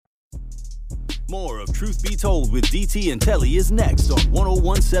More of Truth Be Told with DT and Telly is next on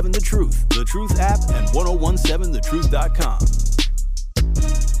 1017 The Truth, The Truth app, and 1017thetruth.com.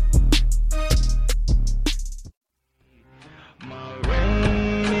 My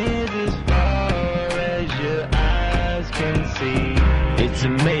rain is as far as your eyes can see. It's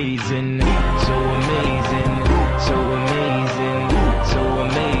amazing, so amazing, so amazing, so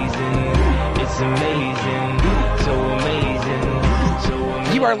amazing. It's amazing, so amazing, so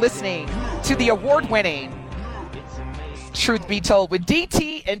amazing. You are listening to the award-winning Truth Be Told with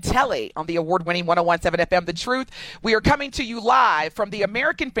DT and Telly on the award-winning 1017 FM The Truth. We are coming to you live from the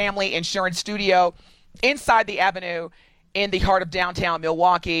American Family Insurance Studio inside the Avenue in the heart of downtown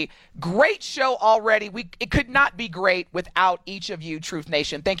Milwaukee. Great show already. It could not be great without each of you, Truth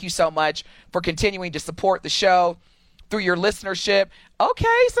Nation. Thank you so much for continuing to support the show through your listenership.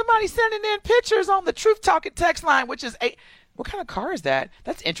 Okay, somebody sending in pictures on the Truth Talking text line, which is what kind of car is that?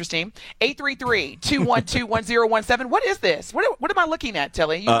 That's interesting. 833-212-1017. What is this? What am I looking at,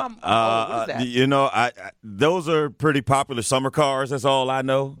 Telly? What is that? Those are pretty popular summer cars. That's all I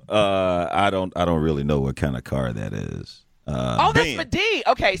know. I don't really know what kind of car that is. That's Madi.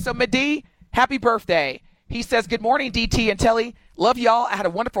 Okay, so Madi, happy birthday. He says, good morning, DT and Telly. Love y'all. I had a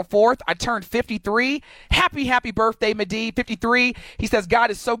wonderful 4th. I turned 53. Happy birthday, Madi, 53. He says,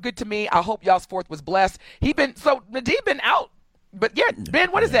 God is so good to me. I hope y'all's 4th was blessed. Madi been out. But yeah,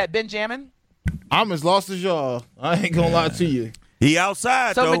 Ben, what is that? Benjamin? I'm as lost as y'all. I ain't gonna lie to you. He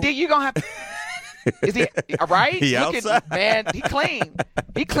outside, so though. Madi, you gonna have is he all right? He outside. Man, he clean.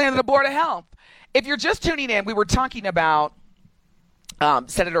 He clean the Board of Health. If you're just tuning in, we were talking about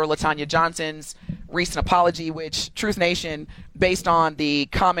Senator LaTanya Johnson's recent apology, which Truth Nation, based on the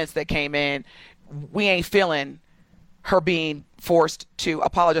comments that came in, we ain't feeling her being forced to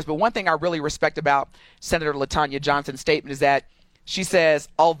apologize. But one thing I really respect about Senator LaTanya Johnson's statement is that she says,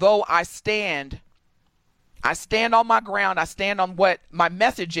 although I stand on my ground, I stand on what my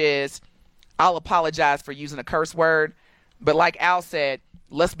message is, I'll apologize for using a curse word. But like Al said,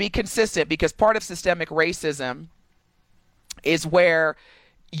 let's be consistent, because part of systemic racism is where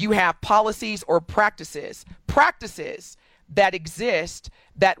you have policies or practices that exist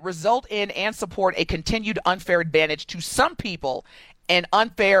that result in and support a continued unfair advantage to some people and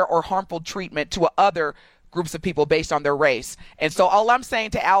unfair or harmful treatment to other groups of people based on their race. And so all I'm saying,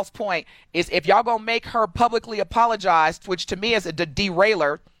 to Al's point, is if y'all gonna make her publicly apologize, which to me is a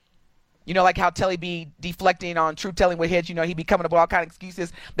derailer, like how Telly be deflecting on Truth Telling with Hits, he be coming up with all kind of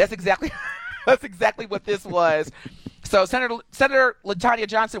excuses. That's exactly what this was. So Senator LaTanya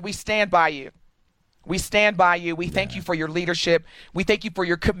Johnson, we stand by you. We stand by you. We thank you for your leadership. We thank you for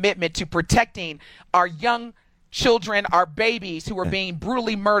your commitment to protecting our young children, our babies who are being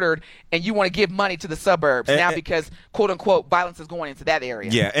brutally murdered, and you want to give money to the suburbs now because, quote unquote, violence is going into that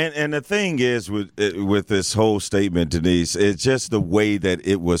area. Yeah, and the thing is with this whole statement, Denise, it's just the way that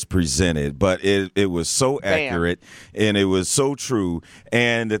it was presented, but it was so accurate and it was so true.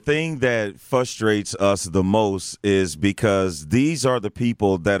 And the thing that frustrates us the most is because these are the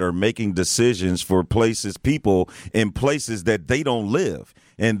people that are making decisions for people in places that they don't live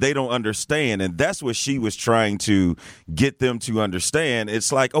and they don't understand. And that's what she was trying to get them to understand.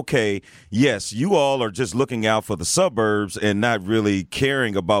 It's like, okay, yes, you all are just looking out for the suburbs and not really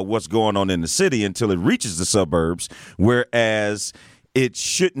caring about what's going on in the city until it reaches the suburbs, whereas it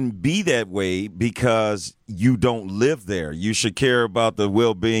shouldn't be that way because you don't live there. You should care about the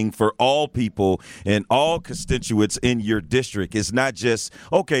well-being for all people and all constituents in your district. It's not just,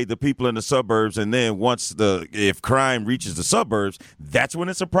 okay, the people in the suburbs, and then if crime reaches the suburbs, that's when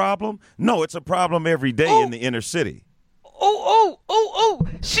it's a problem. No, it's a problem every day in the inner city.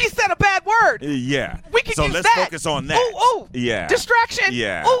 She said a bad word. Yeah. We can use let's that. Focus on that. Yeah. Distraction.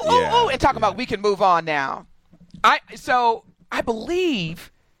 Yeah. And talking about we can move on now. I believe,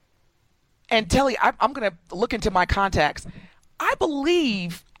 and Telly, I'm going to look into my contacts. I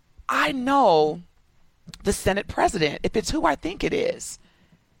believe I know the Senate president, if it's who I think it is.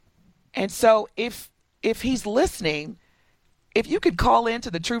 And so if he's listening, if you could call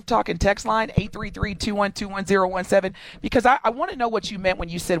into the Truth Talking text line, 833-212-1017, because I want to know what you meant when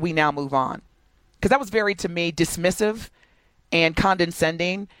you said we now move on. Because that was very, to me, dismissive and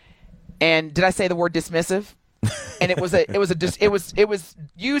condescending. And did I say the word dismissive? And it was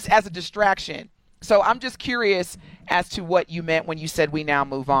used as a distraction. So I'm just curious as to what you meant when you said we now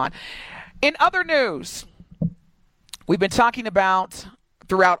move on. In other news, we've been talking about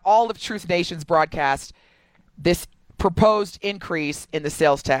throughout all of Truth Nation's broadcast this proposed increase in the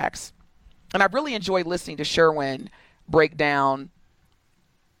sales tax. And I really enjoyed listening to Sherwin break down,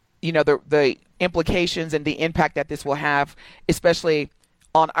 the implications and the impact that this will have, especially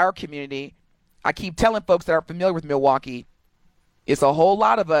on our community. I keep telling folks that are familiar with Milwaukee, it's a whole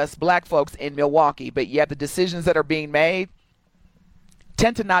lot of us black folks in Milwaukee, but yet the decisions that are being made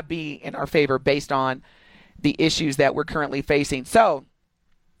tend to not be in our favor based on the issues that we're currently facing. So,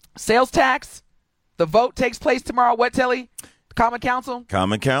 sales tax, the vote takes place tomorrow. What, Telly? Common Council?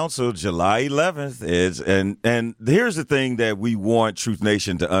 Common Council, July 11th is, and here's the thing that we want Truth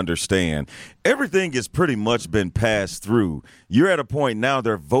Nation to understand. Everything has pretty much been passed through. You're at a point now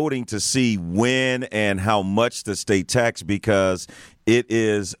they're voting to see when and how much the state tax, because it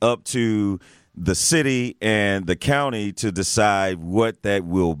is up to the city and the county to decide what that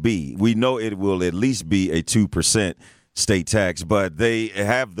will be. We know it will at least be a 2% state tax, but they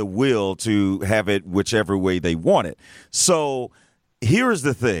have the will to have it whichever way they want it. So here's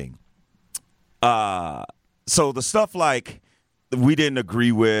the thing. So the stuff like we didn't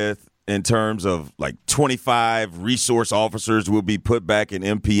agree with in terms of like 25 resource officers will be put back in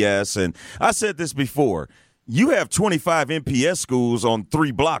MPS. And I said this before, you have 25 MPS schools on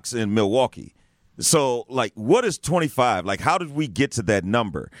 3 blocks in Milwaukee. So like, what is 25? Like, how did we get to that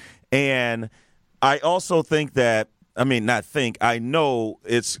number? And I also think that, I know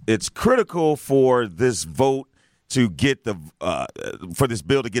it's critical for this vote to get for this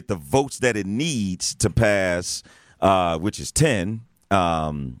bill to get the votes that it needs to pass, which is 10.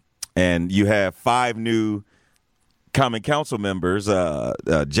 And you have 5 new Common Council members,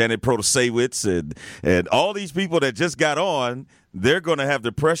 Janet Protasewicz and all these people that just got on. They're going to have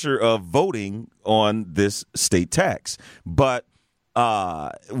the pressure of voting on this state tax. But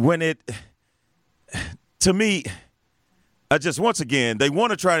to me, once again, they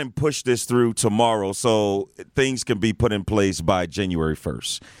want to try and push this through tomorrow so things can be put in place by January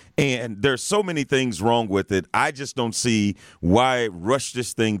 1st. And there's so many things wrong with it. I just don't see why rush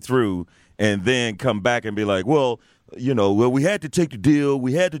this thing through and then come back and be like, well, we had to take the deal.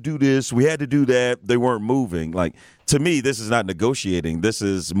 We had to do this. We had to do that. They weren't moving. Like, to me, this is not negotiating. This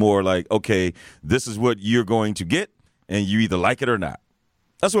is more like, okay, this is what you're going to get, and you either like it or not.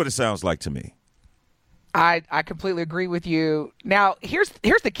 That's what it sounds like to me. I completely agree with you. Now, here's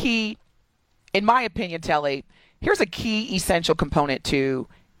the key, in my opinion, Telly. Here's a key essential component to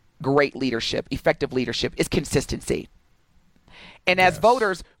great leadership, effective leadership, is consistency. And as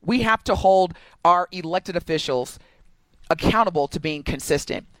voters, we have to hold our elected officials accountable to being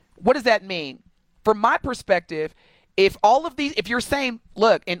consistent. What does that mean? From my perspective, if you're saying,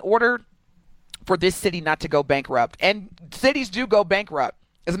 look, in order for this city not to go bankrupt, and cities do go bankrupt.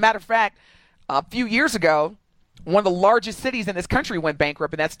 As a matter of fact, a few years ago, one of the largest cities in this country went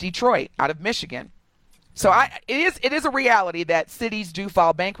bankrupt, and that's Detroit out of Michigan. So it is a reality that cities do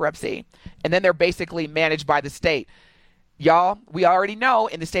file bankruptcy, and then they're basically managed by the state. Y'all, we already know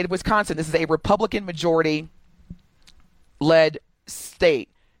in the state of Wisconsin, this is a Republican majority-led state.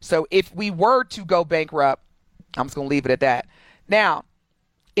 So if we were to go bankrupt, I'm just going to leave it at that. Now,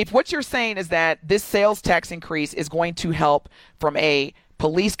 if what you're saying is that this sales tax increase is going to help from a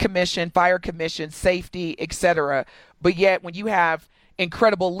police commission, fire commission, safety, etc., but yet when you have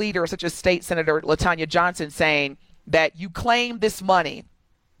incredible leaders such as State Senator LaTanya Johnson saying that you claim this money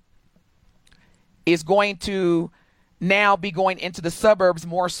is going to now be going into the suburbs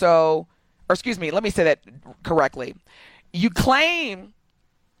more so, or excuse me, let me say that correctly. You claim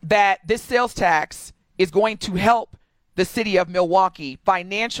that this sales tax is going to help the city of Milwaukee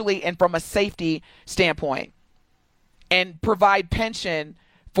financially and from a safety standpoint, and provide pension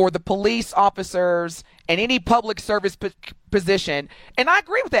for the police officers and any public service position. And I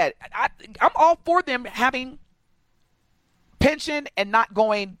agree with that. I'm all for them having pension and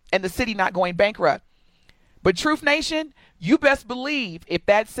the city not going bankrupt. But Truth Nation, you best believe if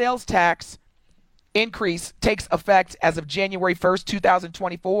that sales tax increase takes effect as of January 1st,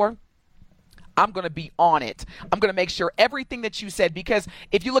 2024, I'm going to be on it. I'm going to make sure everything that you said, because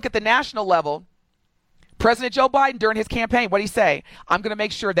if you look at the national level, President Joe Biden, during his campaign, what did he say? I'm going to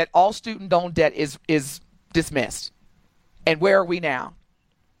make sure that all student loan debt is dismissed. And where are we now?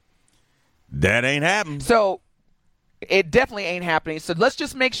 That ain't happening. So it definitely ain't happening. So let's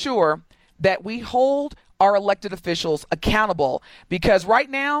just make sure that we hold our elected officials accountable, because right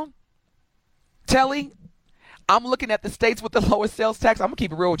now, Telly, I'm looking at the states with the lowest sales tax. I'm going to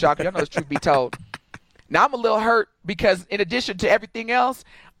keep it real with y'all, because y'all know the truth be told. Now, I'm a little hurt because in addition to everything else,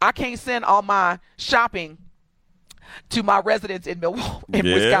 I can't send all my shopping to my residents in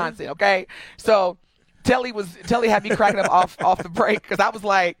Wisconsin, okay? So Telly had me cracking up off the break, because I was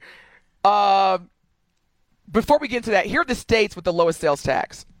like, before we get into that, here are the states with the lowest sales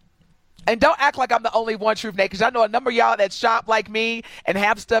tax. And don't act like I'm the only one, Truth Nate, because I know a number of y'all that shop like me and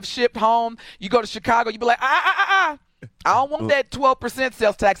have stuff shipped home. You go to Chicago, you be like, I don't want that 12%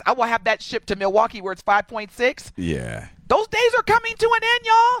 sales tax. I will have that shipped to Milwaukee where it's 5.6. Yeah. Those days are coming to an end,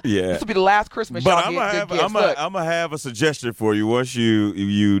 y'all. Yeah. This will be the last Christmas But y'all I'm get good gifts. going to have a suggestion for you once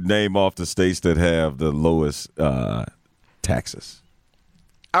you name off the states that have the lowest taxes.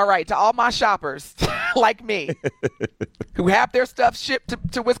 All right, to all my shoppers like me who have their stuff shipped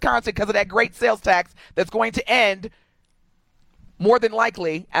to Wisconsin because of that great sales tax that's going to end more than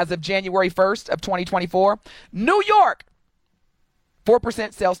likely as of January 1st of 2024. New York,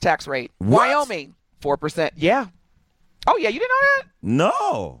 4% sales tax rate. What? Wyoming, 4%. Yeah. Oh, yeah, you didn't know that?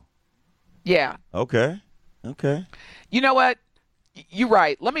 No. Yeah. Okay. You know what? You're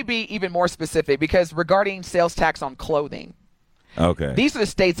right. Let me be even more specific because regarding sales tax on clothing, Okay. these are the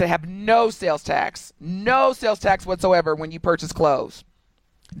states that have no sales tax whatsoever when you purchase clothes.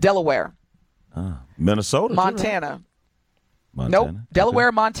 Delaware, Minnesota. Montana. Montana. Nope.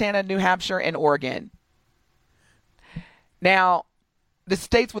 Delaware, Montana, New Hampshire, and Oregon. Now, the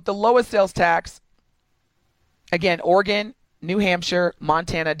states with the lowest sales tax, again, Oregon, New Hampshire,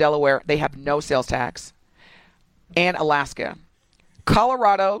 Montana, Delaware, they have no sales tax. And Alaska.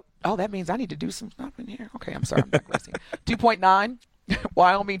 Colorado, oh, that means I need to do some stuff in here. Okay, I'm sorry, I'm digressing. 2.9,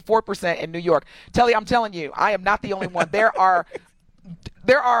 Wyoming, 4%, and New York. Telly, I'm telling you, I am not the only one. There are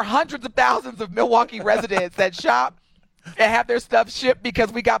hundreds of thousands of Milwaukee residents that shop and have their stuff shipped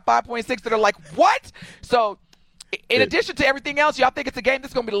because we got 5.6 that are like, what? So in addition to everything else, y'all think it's a game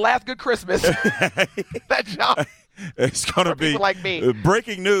that's going to be the last good Christmas that y'all. It's going to be like me.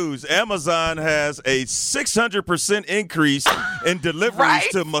 Breaking news. Amazon has a 600% increase in deliveries Right?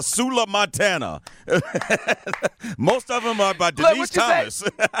 to Missoula, Montana. Most of them are by Denise Thomas.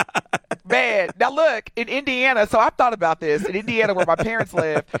 Man, now look, in Indiana, so I've thought about this. In Indiana, where my parents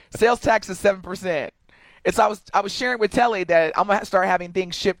live, sales tax is 7%. And so I was sharing with Telly that I'm going to start having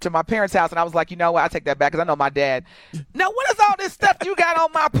things shipped to my parents' house. And I was like, you know what? I take that back because I know my dad. Now, what is all this stuff you got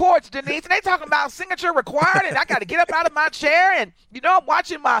on my porch, Denise? And they talking about signature required and I got to get up out of my chair. And, I'm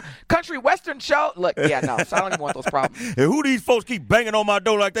watching my country western show. Look, yeah, no. So I don't even want those problems. And who these folks keep banging on my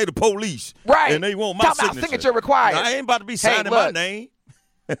door like they the police? Right. And they want my Talking signature. about signature required. Now, I ain't about to be signing look. my name.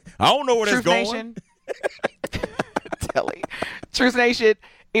 I don't know where that's Truth going. Nation. Telly. Truth Nation.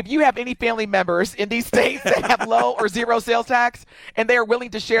 If you have any family members in these states that have low or zero sales tax and they are willing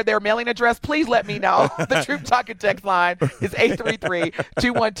to share their mailing address, please let me know. The Truth Talking text line is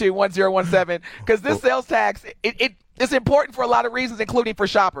 833-212-1017 because this sales tax, it's important for a lot of reasons, including for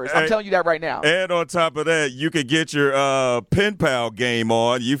shoppers. I'm telling you that right now. And on top of that, you could get your pen pal game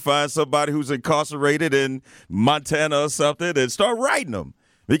on. You find somebody who's incarcerated in Montana or something and start writing them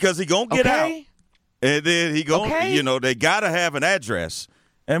because he going to get out. And then he going to, they got to have an address.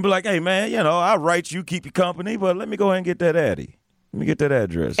 And be like, hey, man, I'll write you, keep you company, but let me go ahead and get that Addy. Let me get that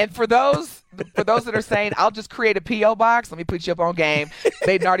address. And for those that are saying, I'll just create a P.O. box, let me put you up on game.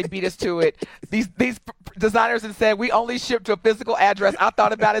 They'd already beat us to it. These designers have said, we only ship to a physical address. I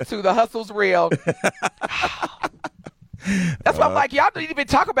thought about it, too. The hustle's real. That's why I'm like, y'all don't even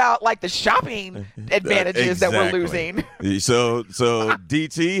talk about, like, the shopping advantages that we're losing. So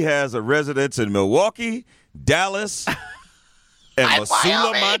DT has a residence in Milwaukee, Dallas, and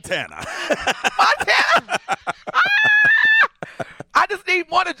Missoula, Montana. Montana! I just need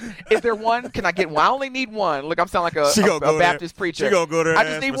one. Is there one? Can I get one? I only need one. Look, I'm sounding like a Baptist preacher. She going to go there I and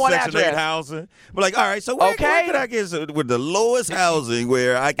just ask need for one Section 8 address. housing. But like, all right, so where can I get with the lowest housing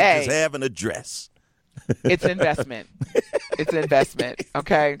where I can just have an address? It's an investment. It's an investment.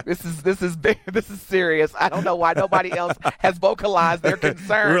 Okay, this is big. This is serious. I don't know why nobody else has vocalized their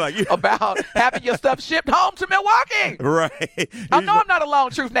concern about having your stuff shipped home to Milwaukee. Right. I know I'm not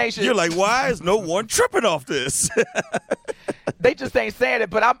alone, Truth Nation. You're like, why is no one tripping off this? They just ain't saying it,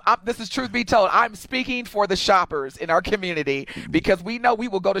 but this is truth be told. I'm speaking for the shoppers in our community because we know we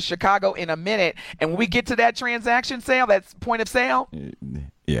will go to Chicago in a minute, and when we get to that transaction sale, that's point of sale.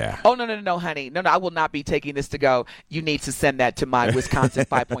 Yeah. Oh, no, honey. No, I will not be taking this to go. You need to send that to my Wisconsin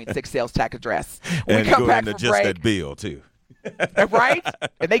 5.6 sales tax address. When and we come go back into from just break, that bill, too. right?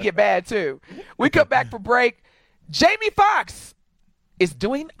 And they get bad, too. We come back from break. Jamie Foxx is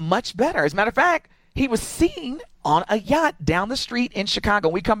doing much better. As a matter of fact, he was seen on a yacht down the street in Chicago.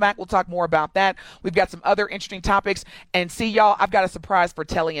 When we come back, we'll talk more about that. We've got some other interesting topics. And see, y'all, I've got a surprise for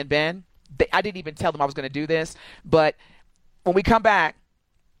Telly and Ben. I didn't even tell them I was going to do this. But when we come back,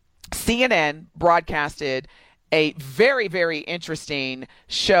 CNN broadcasted a very, very interesting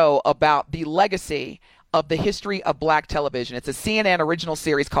show about the legacy of the history of black television. It's a CNN original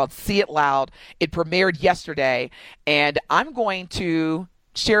series called See It Loud. It premiered yesterday, and I'm going to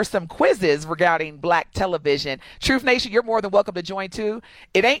share some quizzes regarding black television. Truth Nation, you're more than welcome to join too.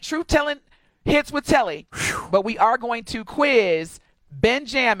 It ain't truth telling hits with Telly, but we are going to quiz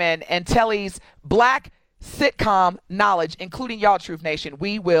Benjamin and Telly's black sitcom knowledge, including y'all, Truth Nation.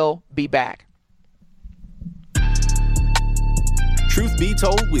 We will be back. Truth Be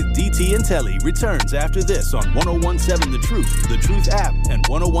Told with DT and Telly returns after this on 1017 The Truth, The Truth app, and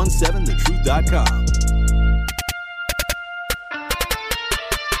 1017thetruth.com.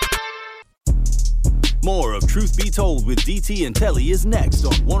 More of Truth Be Told with DT and Telly is next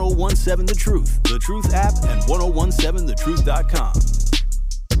on 1017 The Truth app, and 1017thetruth.com.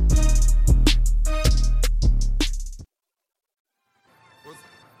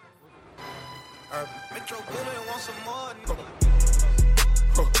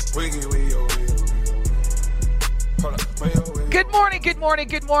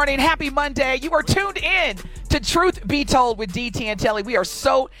 Good morning. Happy Monday. You are tuned in to Truth Be Told with DT and Telly. We are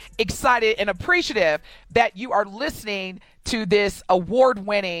so excited and appreciative that you are listening to this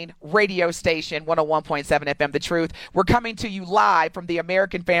award-winning radio station, 101.7 FM, The Truth. We're coming to you live from the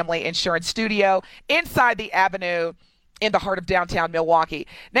American Family Insurance Studio inside the Avenue in the heart of downtown Milwaukee.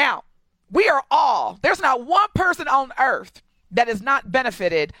 Now, there's not one person on earth that has not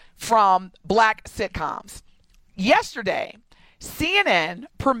benefited from black sitcoms. Yesterday, CNN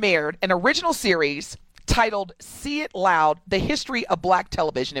premiered an original series titled See It Loud, The History of Black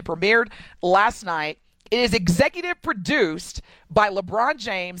Television. It premiered last night. It is executive produced by LeBron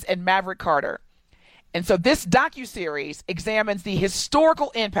James and Maverick Carter. And so this docuseries examines the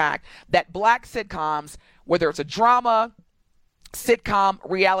historical impact that black sitcoms, whether it's a drama, sitcom,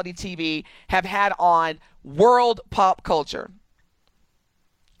 reality TV, have had on world pop culture.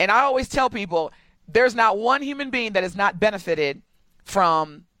 And I always tell people, there's not one human being that has not benefited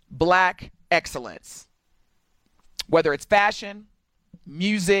from black excellence, whether it's fashion,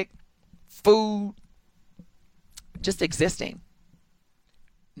 music, food, just existing.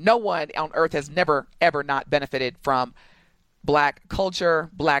 No one on earth has never, ever not benefited from black culture,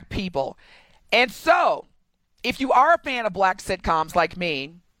 black people. And so, if you are a fan of black sitcoms like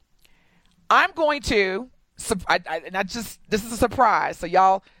me, I'm going to, this is a surprise. So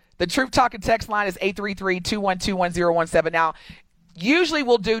y'all, the Truth Talking text line is 833-212-1017. Now, usually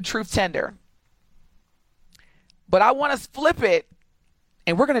we'll do Truth Tender, but I want to flip it,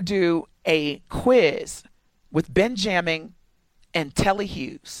 and we're going to do a quiz with Benjamin and Telly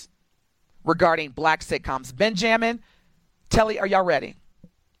Hughes regarding black sitcoms. Benjamin, Telly, are y'all ready?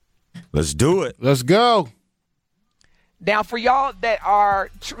 Let's do it. Let's go. Now, for y'all that are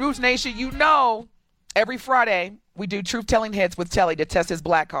Truth Nation, you know every Friday we do Truth Telling Hits with Telly to test his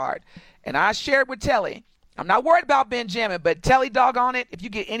black card. And I shared with Telly, I'm not worried about Benjamin, but Telly, doggone it, if you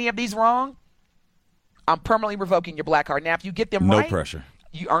get any of these wrong, I'm permanently revoking your black card. Now, if you get them right, no pressure.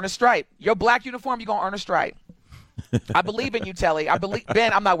 You earn a stripe. Your black uniform, you're going to earn a stripe. I believe in you, Telly.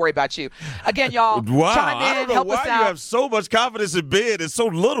 Ben, I'm not worried about you. Again, y'all, wow, chime in, I don't know help why us you out. have so much confidence in Ben and so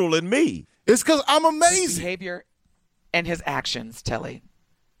little in me. It's because I'm His amazing. behavior and his actions, Telly.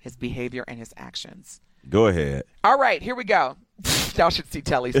 His behavior and his actions. Go ahead. All right, here we go. Y'all should see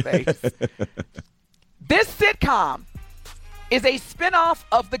Telly's face. This sitcom is a spinoff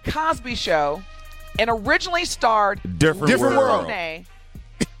of The Cosby Show and originally starred Different world. Monet.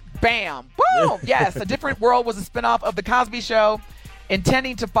 Bam. Boom. Yes, A Different World was a spinoff of The Cosby Show,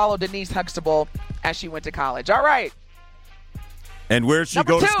 intending to follow Denise Huxtable as she went to college. All right. And where'd she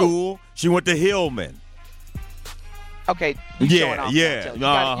Number go to 2. school? She went to Hillman. Okay. You showing off now, Telly. You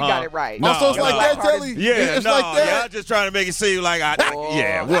got it right. No, so it's like that, Telly. Yeah, It's no, like that. yeah, I'm just trying to make it seem like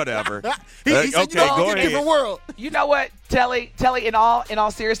yeah, whatever. He said, Okay, you know, go it's a ahead. different world. You know what, Telly, in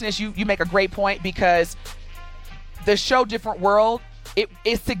all seriousness, you make a great point, because the show Different World, it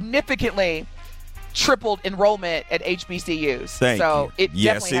significantly tripled enrollment at HBCUs. Thank so you. it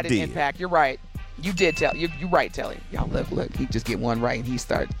Yes, definitely had it an did. impact. You're right. You did tell. You're right, Telly. Y'all look. He just get one right and he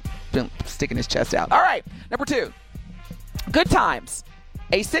start sticking his chest out. All right, number 2. Good Times,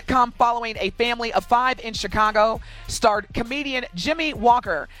 a sitcom following a family of 5 in Chicago, starred comedian Jimmy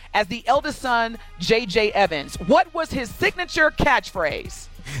Walker as the eldest son, J.J. Evans. What was his signature catchphrase?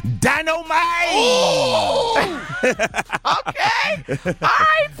 Dynamite! Okay. All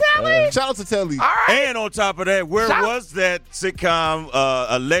right, Telly. Shout out to Telly. All right. And on top of that, where Shout- was that sitcom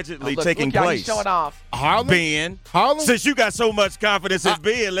allegedly taking look, y'all, place? he's showing off. Harlem? Ben, Harlem? since you got so much confidence in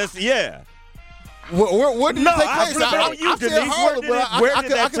Ben, Where did No, it take I place? put it on you, I said Denise. Harlem, but Where I did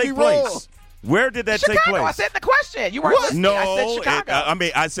could that be take wrong. place? Where did that take Chicago. place? I said in the question. You weren't listening. No, I said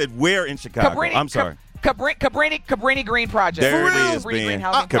Chicago. I said where in Chicago. I'm sorry. Cabrini Green Project. There it Cabrini is, Green Ben.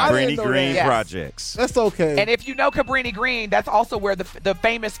 Housing I Project. didn't Cabrini know Green that. Projects. That's okay. And if you know Cabrini Green, that's also where the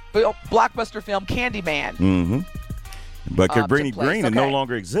famous blockbuster film Candyman But Cabrini took place. Green Okay. no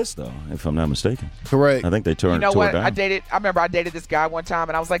longer exists, though, if I'm not mistaken. Correct. I think they tore You know tore what? it down. I remember I dated this guy one time,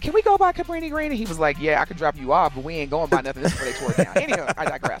 and I was like, "Can we go by Cabrini Green?" And he was like, "Yeah, I could drop you off, but we ain't going by nothing." This is where they tore it down. Anywho, I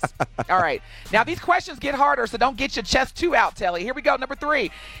digress. All right, now these questions get harder, so don't get your chest too out, Telly. Here we go. Number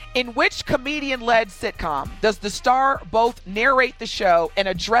 3: in which comedian-led sitcom does the star both narrate the show and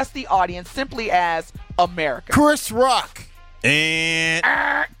address the audience simply as America? Chris Rock. And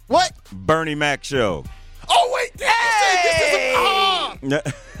What? Bernie Mac show. Oh, wait. Damn, you said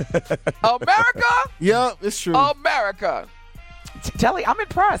this is America? Yeah, it's true. America. Telly, I'm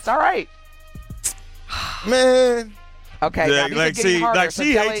impressed. All right. Man. Okay, now these are getting harder. So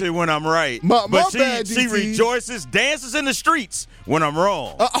she Telly- hates it when I'm right, My but bad, she DT. rejoices, dances in the streets when I'm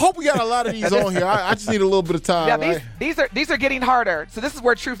wrong. I hope we got a lot of these on here. I just need a little bit of time. Yeah, right? these are getting harder. So this is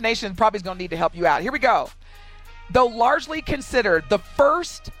where Truth Nation probably is going to need to help you out. Here we go. Though largely considered the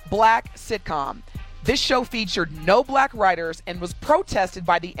first black sitcom, this show featured no black writers and was protested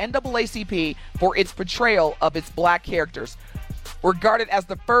by the NAACP for its portrayal of its black characters. Regarded as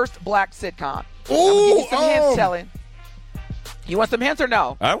the first black sitcom. I'm gonna give you some hints, Telly. You want some hints or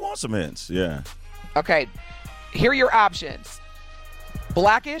no? I want some hints, yeah. Okay. Here are your options.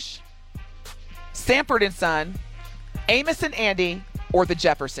 Blackish, Sanford and Son, Amos and Andy, or the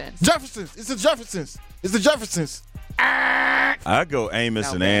Jeffersons. Jeffersons. It's the Jeffersons. It's the Jeffersons. I go Amos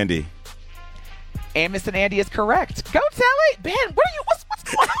No, and man. Andy. Amos and Andy is correct. Go, Telly. Ben, what's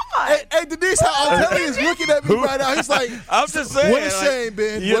going on? Hey, Denise, I'm telling you, he's looking at me right now. He's like, I'm just saying. what a shame,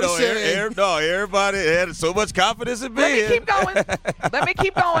 Ben. You What a know, shame. everybody had so much confidence in Ben. Let me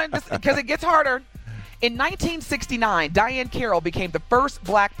keep going because it gets harder. In 1969, Diane Carroll became the first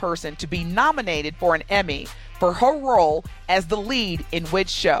black person to be nominated for an Emmy for her role as the lead in which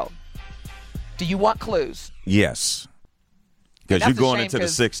show? Do you want clues? Yes. Because That's you're going a shame into the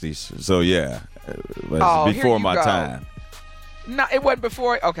 'cause- 60s. So, yeah. It was Oh, here before you my go. time. No, it wasn't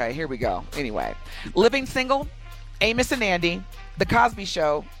before. Okay, here we go. Anyway, Living Single, Amos and Andy, The Cosby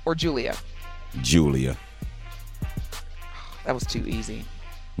Show, or Julia? Julia. That was too easy.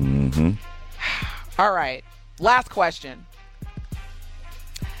 Mm-hmm. All right, last question.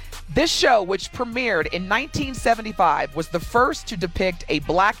 This show, which premiered in 1975, was the first to depict a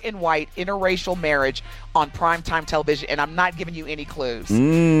black and white interracial marriage on primetime television, and I'm not giving you any clues.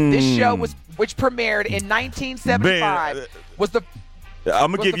 This show which premiered in 1975, Ben, was the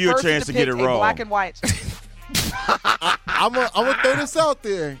I'm going was to give the you a first chance to get it depict a wrong. black and white. I'm gonna throw this out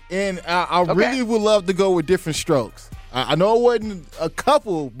there, and I Okay. really would love to go with different strokes. I know it wasn't a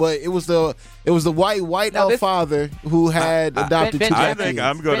couple, but it was the white No, this- father who had adopted two black Benjamin, kids.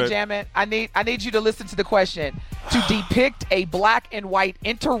 I'm gonna- Benjamin, I need you to listen to the question. To depict a black and white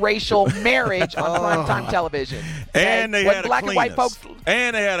interracial marriage on primetime television. And they What had a black and white cleaners. folks.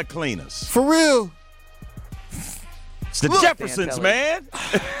 And they had a cleaners. For real. It's the Look, Jeffersons, Dan man.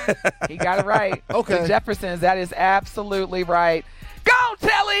 He got it right. Okay. The Jeffersons. That is absolutely right. Go,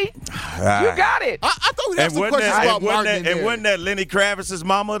 Telly. You got it. I thought we'd have And some wasn't questions that, about and wasn't Martin that, and wasn't that Lenny Kravitz's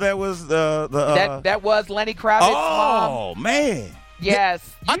mama that was the That was Lenny Kravitz's mom. Oh, man. Yes.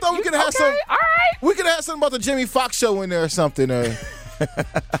 I thought we could have okay, some. All right. We could have something about the Jimmy Foxx show in there or something.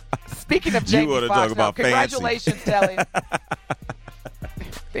 Speaking of Jamie wanna Foxx, talk about congratulations, Telly.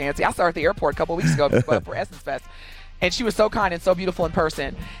 Fancy. I saw her at the airport a couple weeks ago for Essence Fest, and she was so kind and so beautiful in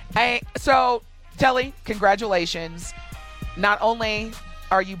person. Hey, so Telly, congratulations. Not only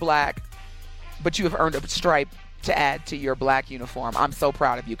are you black, but you have earned a stripe to add to your black uniform. I'm so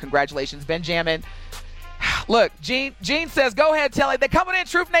proud of you. Congratulations, Benjamin. Look, Gene says, go ahead, Telly. They're coming in,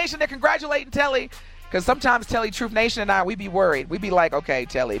 Truth Nation. They're congratulating Telly. Because sometimes Telly, Truth Nation, and I, we be worried. We be like, okay,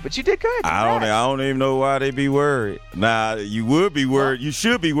 Telly, but you did good. I Congrats. don't even know why they be worried. Nah, you would be worried. You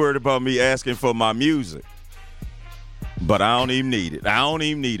should be worried about me asking for my music. But I don't even need it. I don't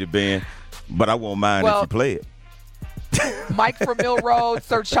even need it, Ben. But I won't mind if you play it. Mike from Mill Road,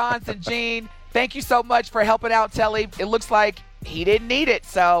 Sir Chance and Gene, thank you so much for helping out Telly. It looks like he didn't need it.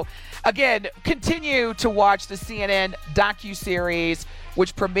 So, again, continue to watch the CNN docuseries,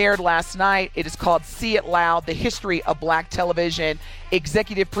 which premiered last night. It is called See It Loud, The History of Black Television,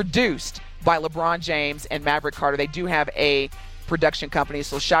 executive produced by LeBron James and Maverick Carter. They do have a production company,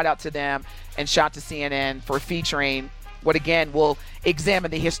 so shout out to them and shout to CNN for featuring what, again, will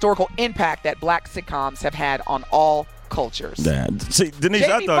examine the historical impact that black sitcoms have had on all cultures. Yeah. See, Denise,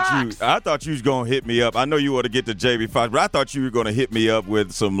 Jamie Foxx. I thought you was gonna hit me up. I know you want to get to Jamie Foxx, but I thought you were gonna hit me up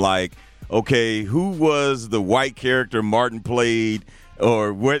with some like, okay, who was the white character Martin played,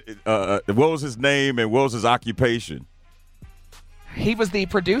 or what was his name and what was his occupation? He was the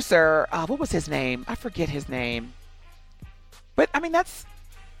producer. What was his name? I forget his name. But I mean, that's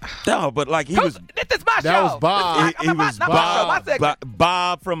No, but like he was. This is my show. That was Bob. He was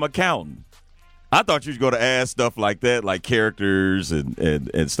Bob from Accountant. I thought you was going to ask stuff like that, like characters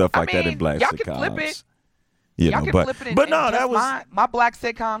and stuff like that in black y'all sitcoms. Can flip it. You y'all know, can flip it. But no, that was my black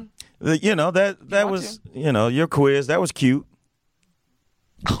sitcom. You know that was your quiz. That was cute.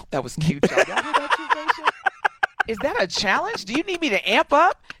 Oh, that was cute, y'all. Y'all hear that, Truth Nation? Is that a challenge? Do you need me to amp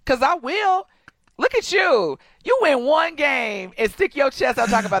up? Because I will. Look at you. You win one game and stick your chest out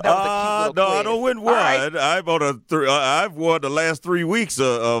talking about that was a cute little quiz. I don't win one. Right. I've won the last 3 weeks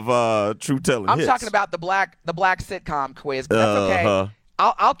of True Telling I'm Hits. talking about the black sitcom quiz, but that's okay.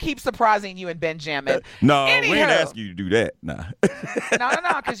 I'll keep surprising you and Benjamin. No, Anywho, we ain't ask you to do that. Nah. No,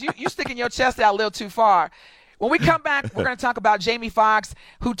 because you sticking your chest out a little too far. When we come back, we're going to talk about Jamie Foxx,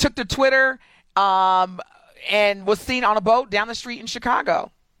 who took to Twitter and was seen on a boat down the street in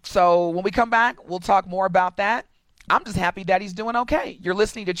Chicago. So when we come back, we'll talk more about that. I'm just happy that he's doing okay. You're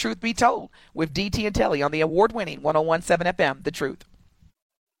listening to Truth Be Told with DT and Telly on the award-winning 101.7 FM, The Truth.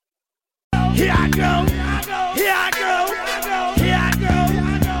 Here I go. Here I go. Here I go. Here I go.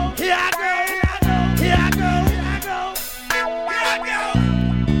 Here I go.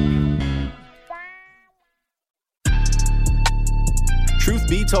 Truth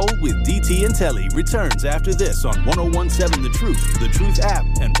Be Told with DT and Telly returns after this on 101.7 The Truth, The Truth app,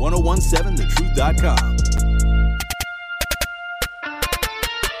 and 101.7thetruth.com.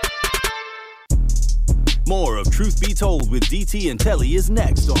 More of Truth Be Told with DT and Telly is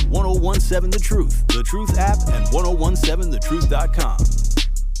next on 101.7 The Truth app, and 101.7thetruth.com.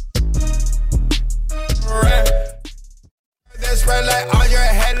 That's right, like on your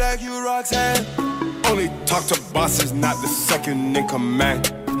head like you Roxanne. Only talk to bosses, not the second in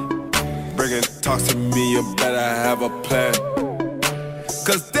command. Bringing talks to me, you better have a plan.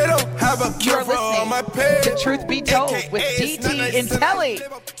 Cause they don't have a cure for all my pain. To Truth Be Told with DT and Telly.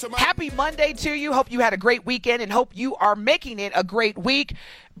 Happy Monday to you. Hope you had a great weekend and hope you are making it a great week.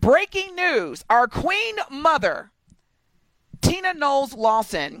 Breaking news. Our queen mother, Tina Knowles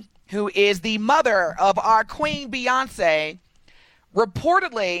Lawson, who is the mother of our queen Beyonce,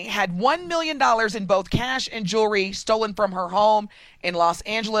 reportedly had $1 million in both cash and jewelry stolen from her home in Los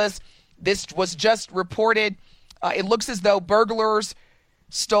Angeles. This was just reported. It looks as though burglars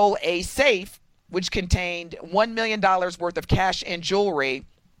stole a safe which contained $1 million worth of cash and jewelry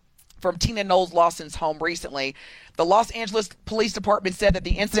from Tina Knowles Lawson's home recently. The Los Angeles Police Department said that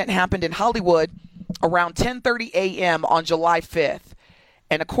the incident happened in Hollywood around 10:30 a.m. on July 5th.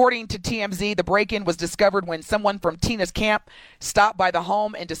 And according to TMZ, the break-in was discovered when someone from Tina's camp stopped by the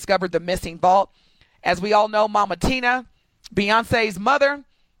home and discovered the missing vault. As we all know, Mama Tina, Beyonce's mother,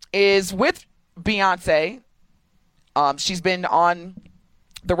 is with Beyonce. She's been on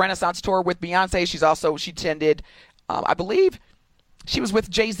the Renaissance tour with Beyonce. She attended, I believe, she was with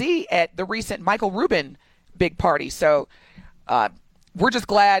Jay-Z at the recent Michael Rubin big party. So we're just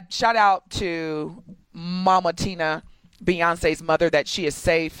glad. Shout out to Mama Tina, Beyonce's mother, that she is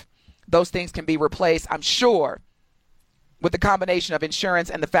safe. Those things can be replaced, I'm sure, with the combination of insurance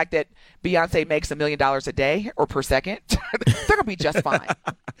and the fact that Beyonce makes $1 million a day or per second. They're going to be just fine.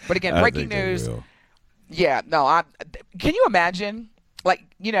 But again, breaking news. Yeah, no, can you imagine, like,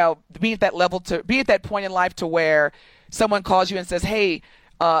 being at that level, to be at that point in life to where someone calls you and says, hey,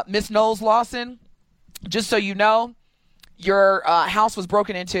 Miss Knowles Lawson, just so you know, your house was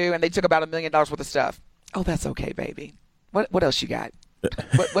broken into and they took about $1 million worth of stuff. Oh, that's okay, baby. What else you got?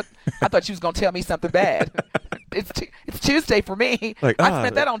 What? I thought you was gonna tell me something bad. It's Tuesday for me. I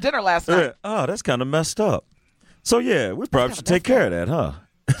spent that on dinner last night. Oh, that's kind of messed up. So yeah, we probably should take care of that, huh?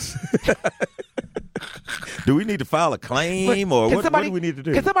 Do we need to file a claim, or what do we need to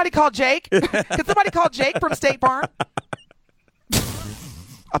do? Can somebody call Jake? Can somebody call Jake from State Farm?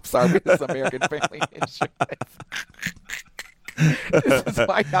 I'm sorry, this is American Family Insurance. This is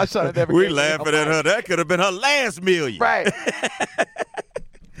why y'all should have never. We laughing at her. That could have been her last million. Right.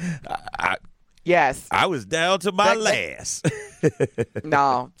 Yes. I was down to my last.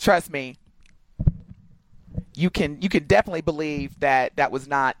 No, trust me. You can definitely believe that was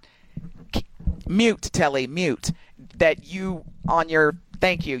not mute, Telly, mute. That you on your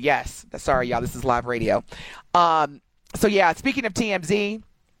thank you. Yes. Sorry, y'all. This is live radio. So yeah, speaking of TMZ,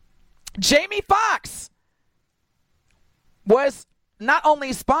 Jamie Foxx was not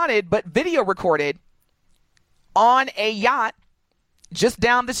only spotted but video recorded on a yacht just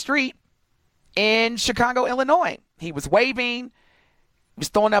down the street in Chicago, Illinois. He was waving, he was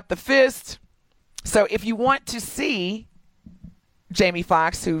throwing up the fist. So if you want to see Jamie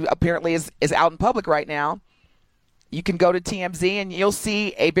Foxx, who apparently is out in public right now, you can go to TMZ and you'll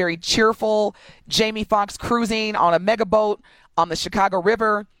see a very cheerful Jamie Foxx cruising on a mega boat on the Chicago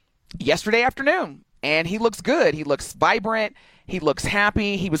River yesterday afternoon, and he looks good. He looks vibrant. He looks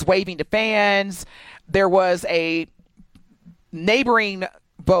happy. He was waving to fans. There was a neighboring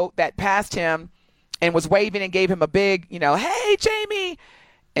boat that passed him and was waving and gave him a big, hey, Jamie.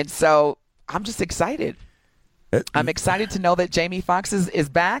 And so I'm just excited. I'm excited to know that Jamie Foxx is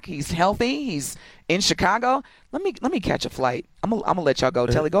back. He's healthy. He's in Chicago. Let me catch a flight. I'm gonna let y'all go.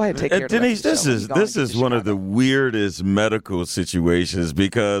 Telly, go ahead and take care of Denise, the rest of the show. this is one of the weirdest medical situations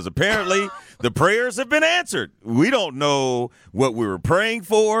because apparently the prayers have been answered. We don't know what we were praying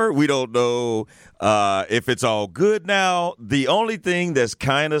for. We don't know if it's all good now. The only thing that's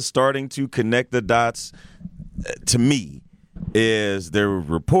kind of starting to connect the dots to me is there were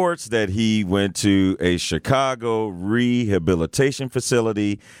reports that he went to a Chicago rehabilitation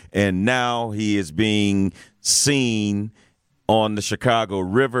facility, and now he is being seen on the Chicago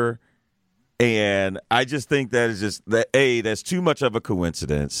River. And I just think that is just that's too much of a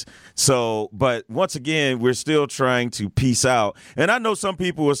coincidence. So, but once again, we're still trying to piece out. And I know some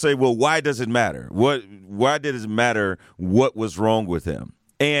people will say, well, why does it matter? Why did it matter what was wrong with him?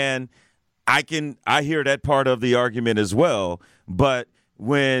 And I hear that part of the argument as well, but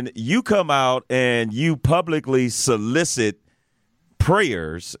when you come out and you publicly solicit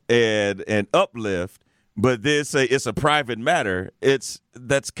prayers and uplift, but then say it's a private matter,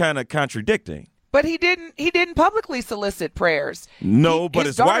 that's kind of contradicting. But he didn't publicly solicit prayers. No, but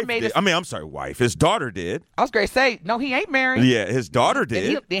his wife did. Wife. His daughter did. I was going to say, no, he ain't married. Yeah, his daughter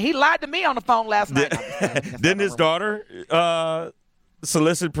did. He lied to me on the phone last night. Didn't his daughter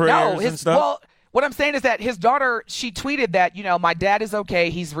solicit prayers and stuff? Well, what I'm saying is that his daughter, she tweeted that, my dad is okay.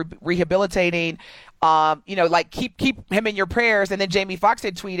 He's rehabilitating. Keep him in your prayers. And then Jamie Foxx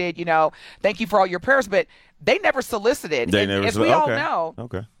had tweeted, thank you for all your prayers. But they never solicited. As we all know,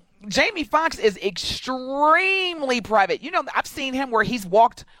 Jamie Foxx is extremely private. I've seen him where he's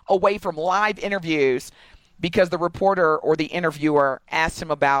walked away from live interviews because the reporter or the interviewer asked him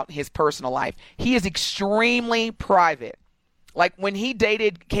about his personal life. He is extremely private. Like when he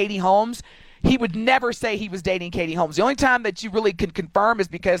dated Katie Holmes, he would never say he was dating Katie Holmes. The only time that you really can confirm is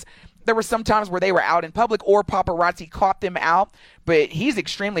because there were some times where they were out in public or paparazzi caught them out, but he's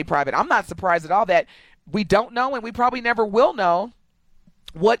extremely private. I'm not surprised at all that we don't know, and we probably never will know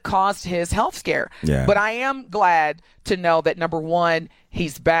what caused his health scare. Yeah. But I am glad to know that, number one,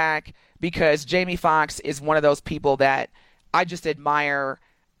 he's back, because Jamie Foxx is one of those people that I just admire.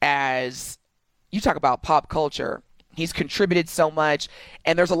 As you talk about pop culture, he's contributed so much,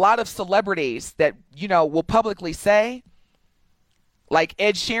 and there's a lot of celebrities that, will publicly say, like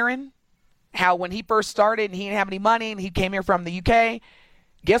Ed Sheeran, how when he first started and he didn't have any money and he came here from the UK,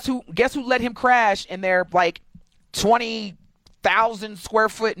 guess who let him crash in their 20,000 square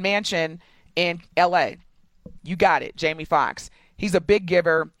foot mansion in LA? You got it, Jamie Foxx. He's a big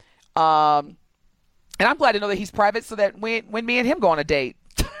giver. And I'm glad to know that he's private so that when me and him go on a date,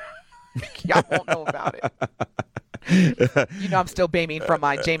 y'all won't know about it. I'm still beaming from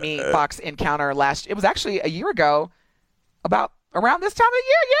my Jamie Foxx encounter it was actually a year ago, about around this time of the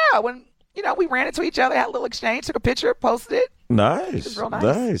year. Yeah. When, we ran into each other, had a little exchange, took a picture, posted it. Nice. It was real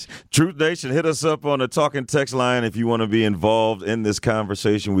nice. Truth Nation, hit us up on the talking text line if you want to be involved in this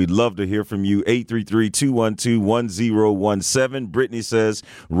conversation. We'd love to hear from you. 833-212-1017. Brittany says,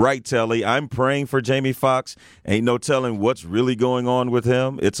 right, Telly, I'm praying for Jamie Foxx. Ain't no telling what's really going on with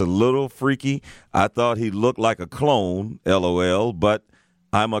him. It's a little freaky. I thought he looked like a clone, LOL, but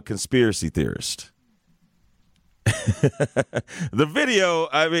I'm a conspiracy theorist. The video,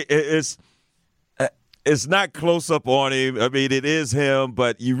 it's not close up on him. It is him,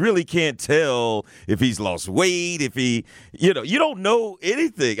 but you really can't tell if he's lost weight, if he, you don't know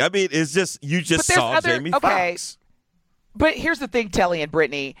anything. It's just, you just saw Jamie Foxx. But here's the thing, Telly and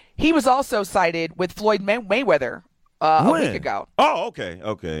Brittany. He was also cited with Floyd Mayweather a week ago. Oh,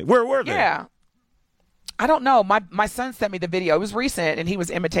 okay. Where were they? Yeah. I don't know. My son sent me the video. It was recent, and he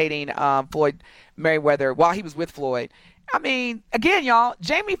was imitating Floyd Mayweather while he was with Floyd. Again, y'all,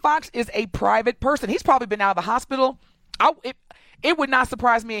 Jamie Foxx is a private person. He's probably been out of the hospital. It would not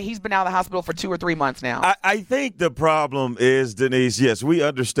surprise me if he's been out of the hospital for 2 or 3 months now. I think the problem is, Denise, yes, we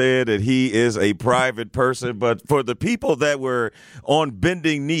understand that he is a private person, but for the people that were on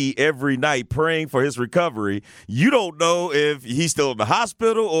bending knee every night praying for his recovery, you don't know if he's still in the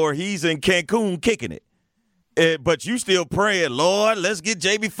hospital or he's in Cancun kicking it. But you still praying, Lord, let's get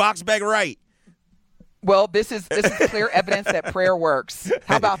Jamie Foxx back right. Well, this is clear evidence that prayer works.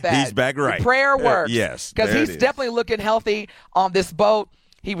 How about that? He's back right. Prayer works. Yes. Because he's definitely looking healthy on this boat.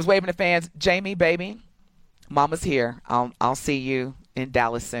 He was waving to fans. Jamie, baby, Mama's here. I'll see you in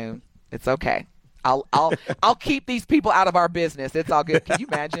Dallas soon. It's okay. I'll keep these people out of our business. It's all good. Can you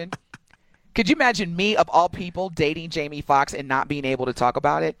imagine? Could you imagine me, of all people, dating Jamie Foxx and not being able to talk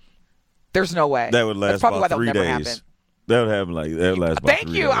about it? There's no way. That would last about 3 days. That would happen that would last about 3 days. Thank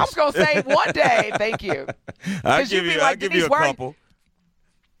you. I was going to say one day. Thank you. I'll give you a couple.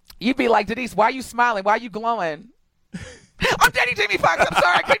 You'd be like, Denise, why are you smiling? Why are you glowing? I'm dating Jamie Foxx. I'm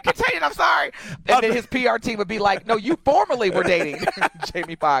sorry. I couldn't contain it. I'm sorry. And then his PR team would be like, no, you formerly were dating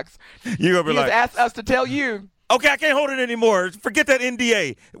Jamie Foxx. You're going to be like, asked us to tell you. Okay, I can't hold it anymore. Forget that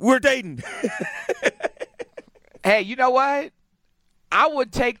NDA. We're dating. Hey, you know what? I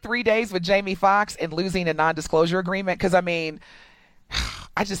would take 3 days with Jamie Foxx and losing a non-disclosure agreement because, I mean,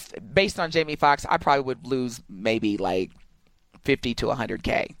 based on Jamie Foxx, I probably would lose maybe like 50 to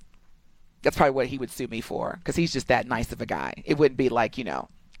 100K. That's probably what he would sue me for because he's just that nice of a guy. It wouldn't be like, in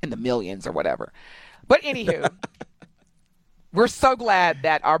the millions or whatever. But anywho, we're so glad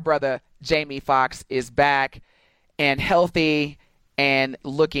that our brother Jamie Foxx is back and healthy and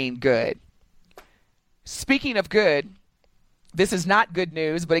looking good. Speaking of good, this is not good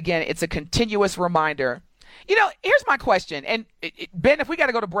news, but again, it's a continuous reminder. Here's my question. And Ben, if we got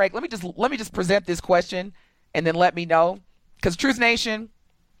to go to break, let me just present this question and then let me know. Because Truth Nation,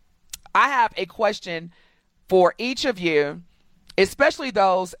 I have a question for each of you, especially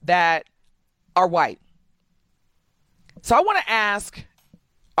those that are white. So I want to ask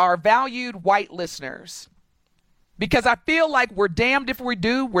our valued white listeners, because I feel like we're damned if we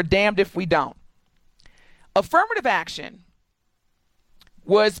do, we're damned if we don't. Affirmative action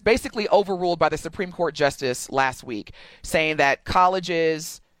was basically overruled by the Supreme Court Justice last week, saying that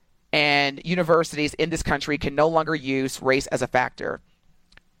colleges and universities in this country can no longer use race as a factor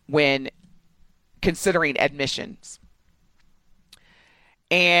when considering admissions.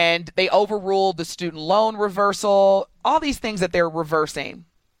 And they overruled the student loan reversal, all these things that they're reversing.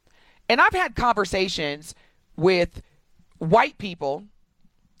 And I've had conversations with white people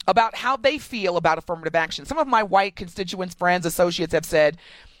about how they feel about affirmative action. Some of my white constituents, friends, associates have said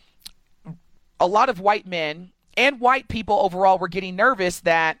a lot of white men and white people overall were getting nervous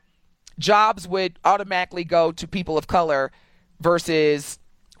that jobs would automatically go to people of color versus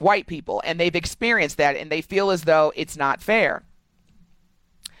white people. And they've experienced that and they feel as though it's not fair.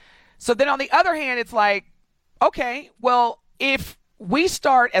 So then on the other hand, it's like, okay, well, if we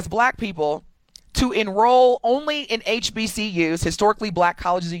start as black people to enroll only in HBCUs, historically black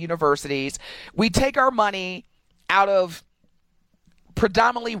colleges and universities, we take our money out of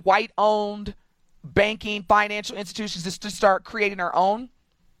predominantly white-owned banking, financial institutions to start creating our own,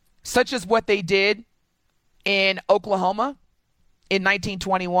 such as what they did in Oklahoma in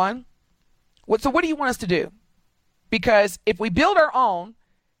 1921. So what do you want us to do? Because if we build our own,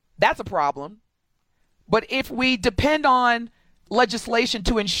 that's a problem. But if we depend on legislation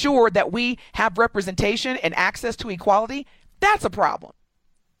to ensure that we have representation and access to equality, that's a problem.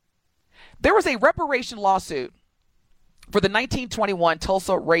 There was a reparation lawsuit for the 1921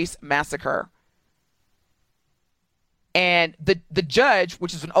 Tulsa Race Massacre. And the judge,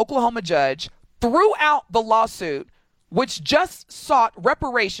 which is an Oklahoma judge, threw out the lawsuit, which just sought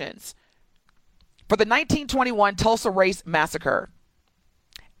reparations for the 1921 Tulsa Race Massacre.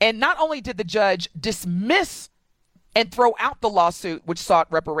 And not only did the judge dismiss and throw out the lawsuit, which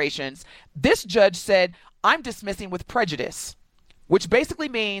sought reparations, this judge said, I'm dismissing with prejudice, which basically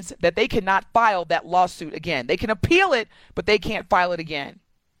means that they cannot file that lawsuit again. They can appeal it, but they can't file it again.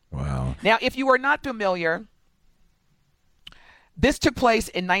 Wow. Now, if you are not familiar, this took place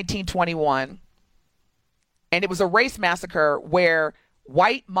in 1921, and it was a race massacre where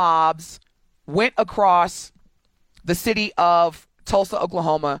white mobs went across the city of Tulsa,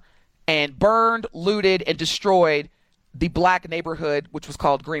 Oklahoma, and burned, looted, and destroyed the black neighborhood, which was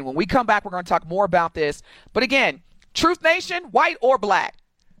called Green. When we come back, we're going to talk more about this. But again, Truth Nation, white or black,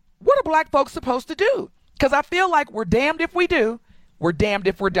 what are black folks supposed to do? Because I feel like we're damned if we do, we're damned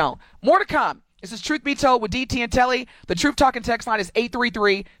if we don't. More to come. This is Truth Be Told with DT and Telly. The Truth Talking text line is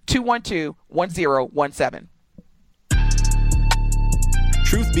 833-212-1017.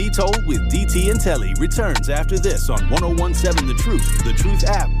 Truth Be Told with DT and Telly returns after this on 1017 The Truth, The Truth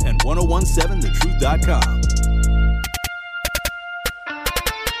app, and 1017thetruth.com.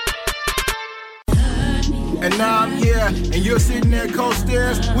 And now I'm here, and you're sitting there cold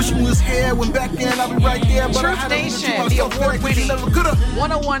stairs, wishing you was here when back then I'll be right there. But Truth Nation, the award-winning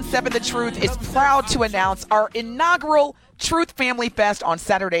 1017 The Truth is proud to announce our inaugural Truth Family Fest on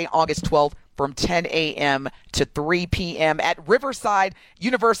Saturday, August 12th from 10 a.m. to 3 p.m. at Riverside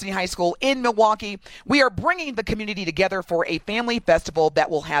University High School in Milwaukee. We are bringing the community together for a family festival that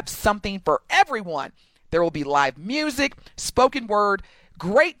will have something for everyone. There will be live music, spoken word,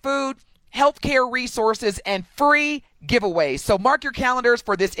 great food, healthcare resources, and free giveaways. So mark your calendars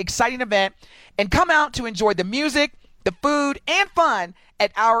for this exciting event and come out to enjoy the music, the food, and fun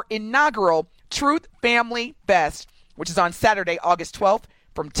at our inaugural Truth Family Fest, which is on Saturday, August 12th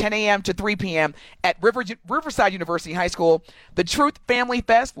from 10 a.m. to 3 p.m. at Riverside University High School. The Truth Family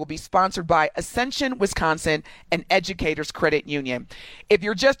Fest will be sponsored by Ascension, Wisconsin, and Educators Credit Union. If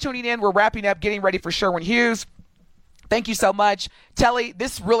you're just tuning in, we're wrapping up, getting ready for Sherwin Hughes. Thank you so much. Telly,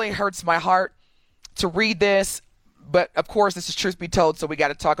 this really hurts my heart to read this, but of course this is truth be told, so we got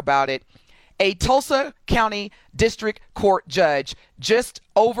to talk about it. A Tulsa County District Court judge just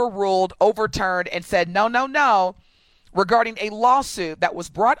overturned, and said no, regarding a lawsuit that was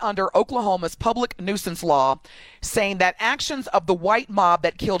brought under Oklahoma's public nuisance law, saying that actions of the white mob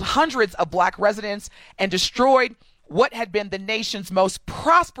that killed hundreds of black residents and destroyed what had been the nation's most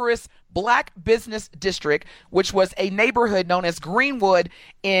prosperous black business district, which was a neighborhood known as Greenwood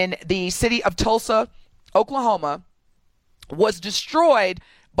in the city of Tulsa, Oklahoma, was destroyed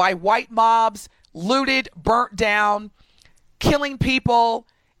by white mobs, looted, burnt down, killing people.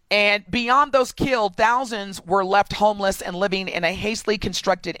 And beyond those killed, thousands were left homeless and living in a hastily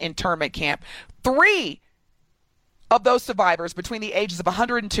constructed internment camp. 3 of those survivors, between the ages of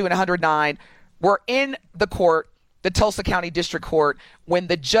 102 and 109, were in the court, the Tulsa County District Court, when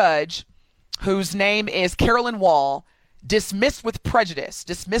the judge, whose name is Carolyn Wall, dismissed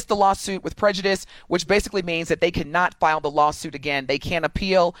the lawsuit with prejudice, which basically means that they cannot file the lawsuit again. They can't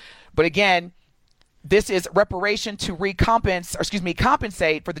appeal. But again, this is reparation to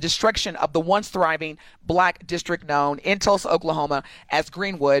compensate for the destruction of the once thriving black district known in Tulsa, Oklahoma as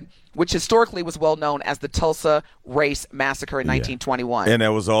Greenwood, which historically was well known as the Tulsa Race Massacre in 1921. And that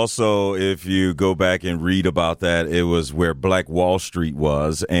was also, if you go back and read about that, it was where Black Wall Street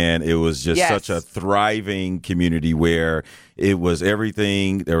was, and it was just such a thriving community where it was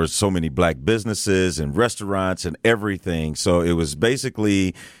everything. There were so many black businesses and restaurants and everything. So it was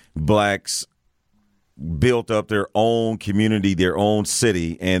basically blacks built up their own community, their own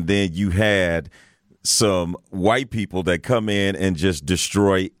city, and then you had some white people that come in and just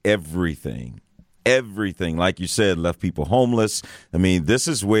destroy everything. Like you said, left people homeless. I mean, this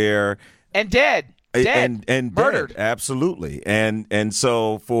is where and dead and murdered. Dead, absolutely. And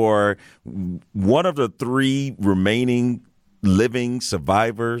so for one of the 3 remaining living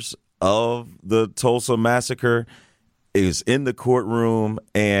survivors of the Tulsa massacre is in the courtroom,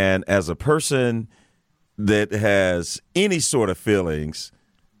 and as a person that has any sort of feelings,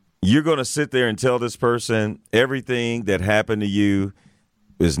 you're going to sit there and tell this person everything that happened to you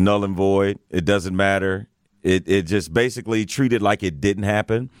is null and void. It doesn't matter. It just basically treated like it didn't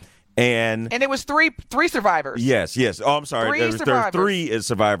happen. And it was three survivors. Yes. Oh, I'm sorry. There were 3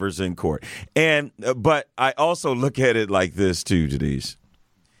 survivors in court. And but I also look at it like this too, Denise.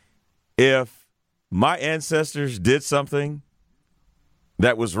 If my ancestors did something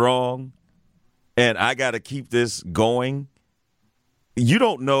that was wrong, and I got to keep this going, you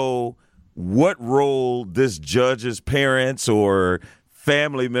don't know what role this judge's parents or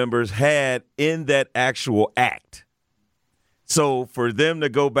family members had in that actual act. So for them to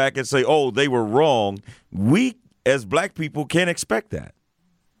go back and say, oh, they were wrong, we as black people can't expect that.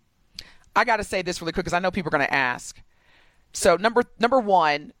 I got to say this really quick because I know people are going to ask. So number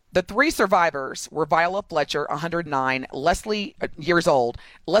 1, the 3 survivors were Viola Fletcher, 109, Leslie years old,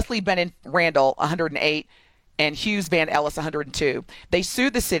 Leslie Bennett Randall, 108, and Hughes Van Ellis, 102. They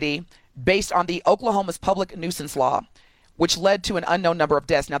sued the city based on the Oklahoma's public nuisance law, which led to an unknown number of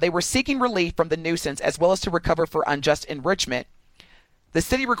deaths. Now, they were seeking relief from the nuisance as well as to recover for unjust enrichment. The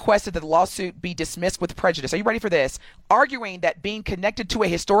city requested that the lawsuit be dismissed with prejudice. Are you ready for this? Arguing that being connected to a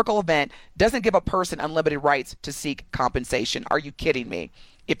historical event doesn't give a person unlimited rights to seek compensation. Are you kidding me?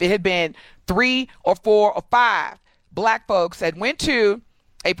 If it had been 3 or 4 or 5 black folks that went to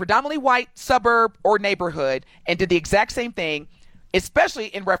a predominantly white suburb or neighborhood and did the exact same thing, especially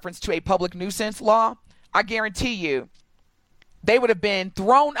in reference to a public nuisance law, I guarantee you they would have been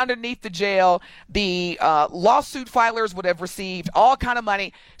thrown underneath the jail. The lawsuit filers would have received all kind of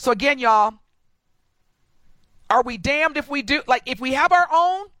money. So again, y'all, are we damned if we do? Like, if we have our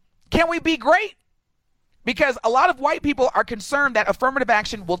own, can we be great? Because a lot of white people are concerned that affirmative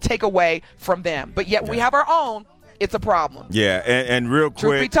action will take away from them. But yet we have our own. It's a problem. Yeah, and real quick.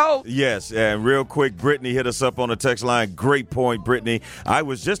 Truth be told. Yes, and real quick, Brittany hit us up on the text line. Great point, Brittany. I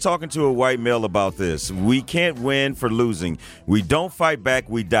was just talking to a white male about this. We can't win for losing. We don't fight back,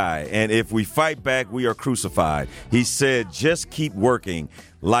 we die. And if we fight back, we are crucified. He said, just keep working.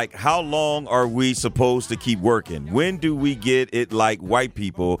 Like, how long are we supposed to keep working? When do we get it like white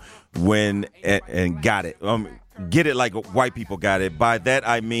people when and got it. Get it like white people got it. By that,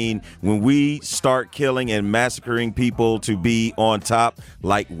 I mean when we start killing and massacring people to be on top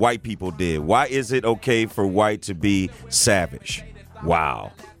like white people did. Why is it okay for white to be savage?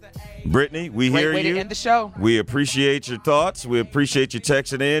 Wow. Brittany, we hear way you. To end the show. We appreciate your thoughts. We appreciate you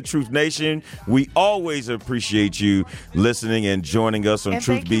texting in. Truth Nation, we always appreciate you listening and joining us on And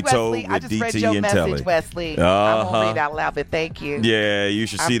Truth thank Be you, Told Wesley. with I just read DT your and message, Telly. Wesley. I won't read out loud, but thank you. Yeah, you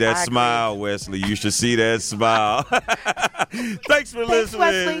should see that I smile, Wesley. You should see that smile. Thanks for listening.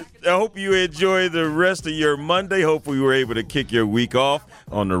 Wesley. I hope you enjoy the rest of your Monday. Hopefully you were able to kick your week off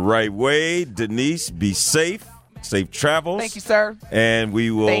on the right way. Denise, be safe. Safe travels. Thank you, sir. And we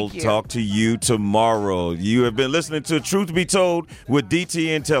will talk to you tomorrow. You have been listening to Truth Be Told with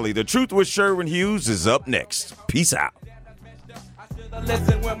DT and Telly. The Truth with Sherwin Hughes is up next. Peace out.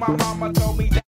 Listen when my mama told me that.